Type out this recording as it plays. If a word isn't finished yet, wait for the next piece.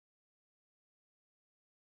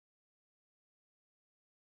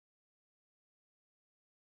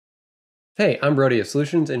Hey, I'm Brody, a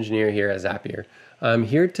solutions engineer here at Zapier. I'm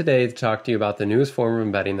here today to talk to you about the newest form of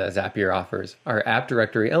embedding that Zapier offers, our app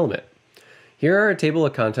directory element. Here are a table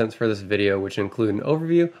of contents for this video, which include an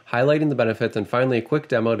overview, highlighting the benefits, and finally a quick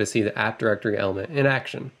demo to see the app directory element in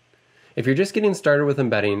action. If you're just getting started with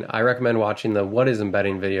embedding, I recommend watching the What is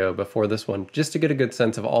Embedding video before this one, just to get a good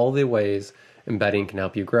sense of all the ways embedding can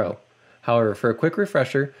help you grow. However, for a quick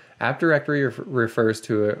refresher, app directory refers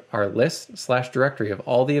to our list/directory of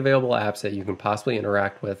all the available apps that you can possibly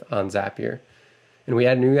interact with on Zapier. And we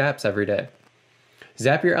add new apps every day.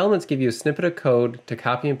 Zapier elements give you a snippet of code to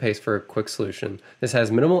copy and paste for a quick solution. This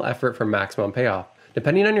has minimal effort for maximum payoff.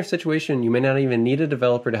 Depending on your situation, you may not even need a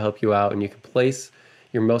developer to help you out, and you can place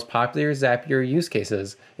your most popular Zapier use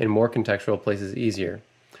cases in more contextual places easier.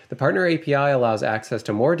 The Partner API allows access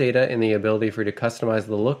to more data and the ability for you to customize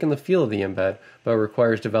the look and the feel of the embed, but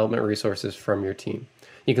requires development resources from your team.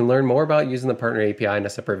 You can learn more about using the Partner API in a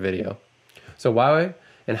separate video. So why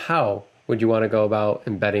and how would you want to go about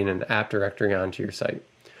embedding an app directory onto your site?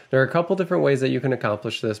 There are a couple different ways that you can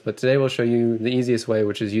accomplish this, but today we'll show you the easiest way,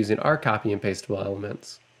 which is using our copy and pastable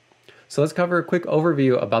elements. So let's cover a quick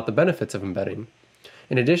overview about the benefits of embedding.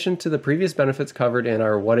 In addition to the previous benefits covered in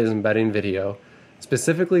our What is Embedding video,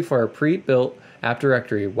 specifically for our pre-built app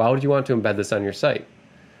directory, why would you want to embed this on your site?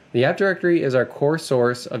 The app directory is our core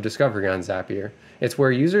source of discovery on Zapier. It's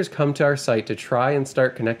where users come to our site to try and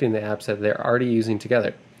start connecting the apps that they're already using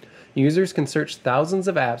together. Users can search thousands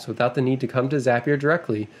of apps without the need to come to Zapier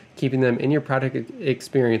directly, keeping them in your product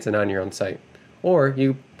experience and on your own site. Or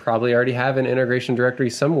you probably already have an integration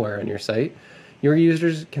directory somewhere on your site. Your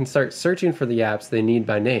users can start searching for the apps they need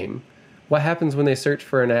by name. What happens when they search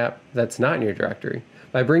for an app that's not in your directory?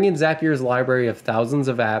 By bringing Zapier's library of thousands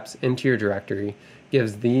of apps into your directory,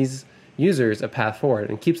 gives these users a path forward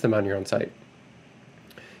and keeps them on your own site.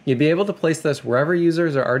 You'd be able to place this wherever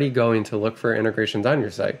users are already going to look for integrations on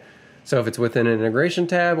your site. So if it's within an integration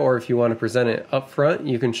tab, or if you want to present it up front,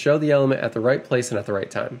 you can show the element at the right place and at the right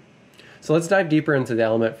time. So let's dive deeper into the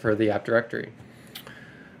element for the app directory.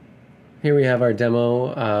 Here we have our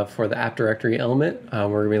demo for the app directory element. We're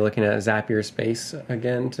going to be looking at Zapier Space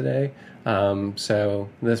again today. So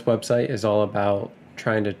this website is all about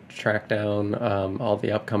trying to track down all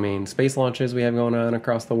the upcoming space launches we have going on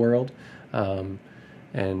across the world. And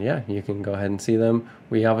yeah, you can go ahead and see them.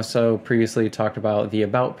 We also previously talked about the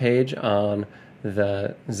About page on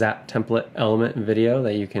the Zap template element video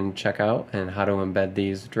that you can check out and how to embed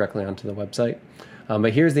these directly onto the website.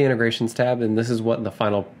 But here's the integrations tab, and this is what the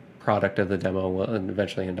final product of the demo will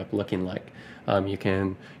eventually end up looking like. You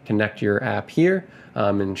can connect your app here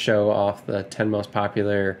and show off the 10 most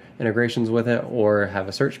popular integrations with it, or have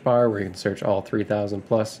a search bar where you can search all 3,000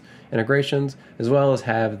 plus integrations, as well as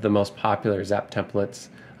have the most popular Zap templates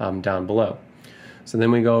down below. So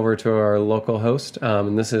then we go over to our local host,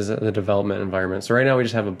 and this is the development environment. So right now we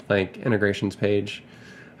just have a blank integrations page,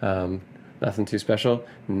 nothing too special,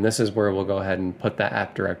 and this is where we'll go ahead and put that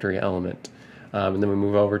app directory element. And then we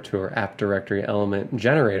move over to our app directory element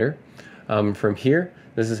generator. From here,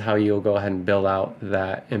 this is how you'll go ahead and build out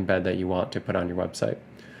that embed that you want to put on your website.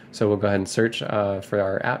 So we'll go ahead and search for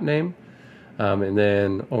our app name. And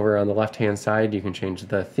then over on the left-hand side, you can change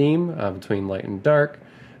the theme between light and dark.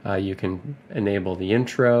 You can enable the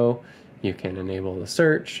intro. You can enable the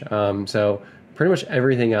search. So pretty much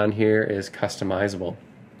everything on here is customizable,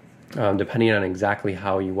 depending on exactly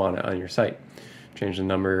how you want it on your site. Change the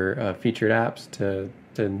number of featured apps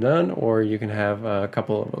to none, or you can have a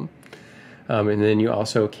couple of them. And then you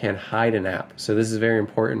also can hide an app. So this is very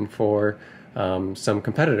important for some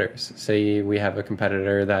competitors. Say we have a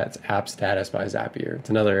competitor that's App Status by Zapier. It's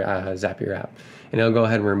another Zapier app. And it'll go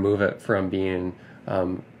ahead and remove it from being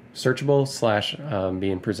searchable /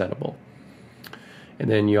 being presentable.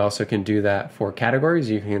 And then you also can do that for categories.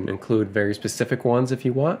 You can include very specific ones if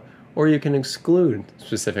you want, or you can exclude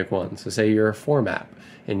specific ones. So say you're a form app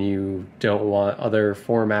and you don't want other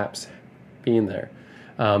form apps being there.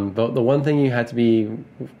 But the one thing you have to be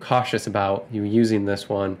cautious about you using this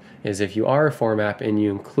one is if you are a form app and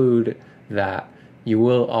you include that, you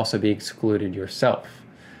will also be excluded yourself.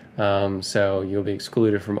 So you'll be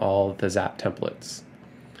excluded from all the Zap templates.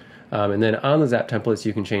 And then on the Zap templates,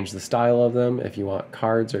 you can change the style of them if you want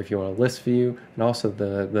cards or if you want a list view, and also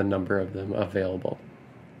the number of them available.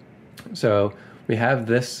 So we have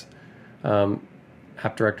this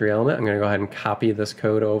app directory element. I'm going to go ahead and copy this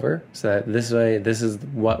code over so that this way, this is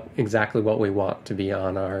exactly what we want to be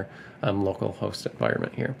on our local host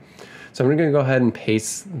environment here. So I'm going to go ahead and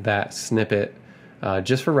paste that snippet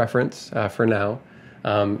just for reference for now.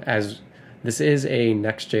 As this is a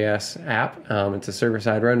Next.js app, it's a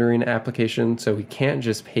server-side rendering application, so we can't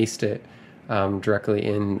just paste it directly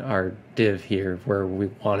in our div here where we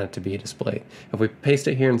want it to be displayed. If we paste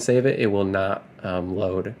it here and save it, it will not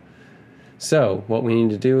load. So what we need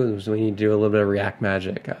to do is we need to do a little bit of React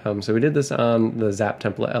magic. So we did this on the Zap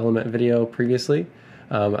template element video previously.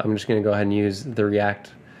 I'm just going to go ahead and use the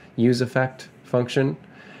React use effect function.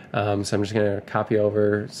 So I'm just going to copy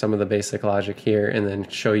over some of the basic logic here and then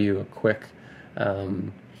show you a quick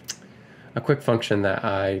function that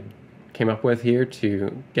I came up with here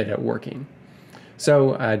to get it working.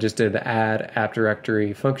 So I just did the add app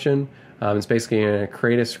directory function. It's basically going to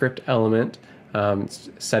create a script element,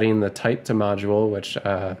 setting the type to module, which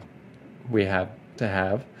we have to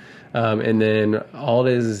have. And then all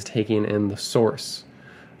it is taking in the source.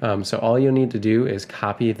 So all you'll need to do is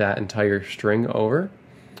copy that entire string over,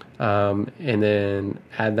 and then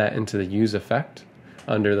add that into the use effect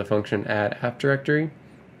under the function add app directory.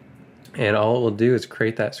 And all it will do is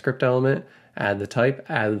create that script element, add the type,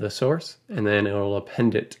 add the source, and then it will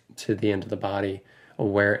append it to the end of the body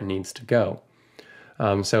where it needs to go.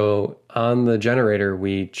 So on the generator,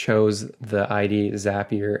 we chose the ID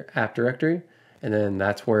Zapier app directory, and then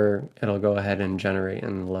that's where it'll go ahead and generate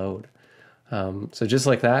and load. So just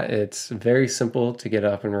like that, it's very simple to get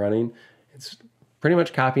up and running. It's pretty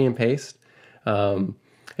much copy and paste.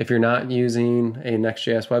 If you're not using a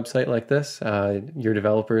Next.js website like this, your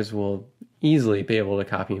developers will easily be able to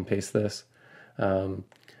copy and paste this. And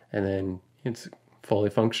then it's fully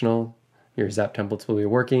functional. Your Zap templates will be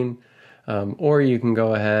working. Or you can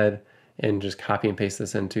go ahead and just copy and paste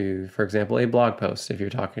this into, for example, a blog post if you're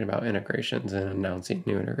talking about integrations and announcing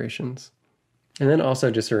new integrations. And then also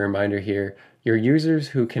just a reminder here, your users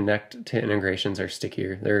who connect to integrations are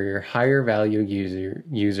stickier. They're your higher value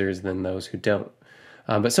users than those who don't.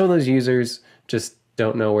 But some of those users just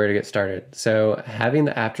don't know where to get started. So having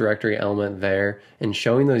the app directory element there and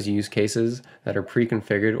showing those use cases that are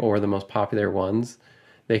pre-configured or the most popular ones,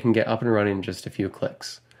 they can get up and running in just a few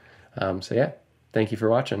clicks. So yeah, thank you for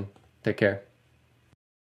watching. Take care.